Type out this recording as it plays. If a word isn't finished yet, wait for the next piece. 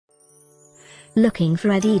Looking for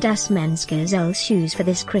Adidas men's Gazelle shoes for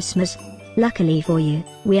this Christmas? Luckily for you,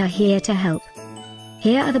 we are here to help.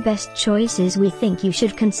 Here are the best choices we think you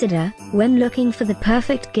should consider when looking for the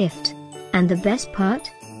perfect gift. And the best part?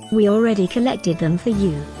 We already collected them for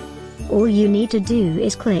you. All you need to do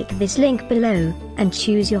is click this link below and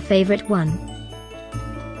choose your favorite one.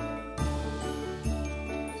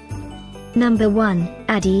 Number 1,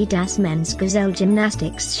 Adidas Men's Gazelle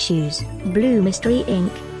Gymnastics Shoes, Blue Mystery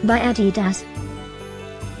Ink, by Adidas.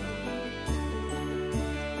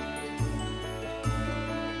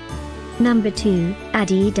 Number 2,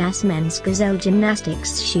 Adidas Men's Gazelle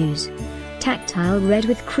Gymnastics Shoes, Tactile Red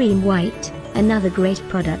with Cream White, another great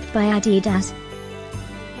product by Adidas.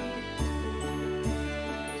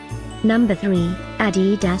 Number 3,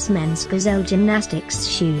 Adidas Men's Gazelle Gymnastics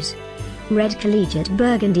Shoes, Red Collegiate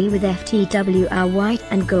Burgundy with Ftwr White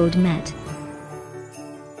and Gold Matte.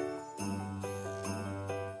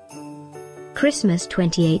 Christmas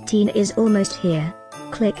 2018 is almost here.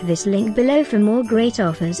 Click this link below for more great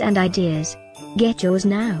offers and ideas. Get yours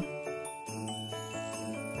now.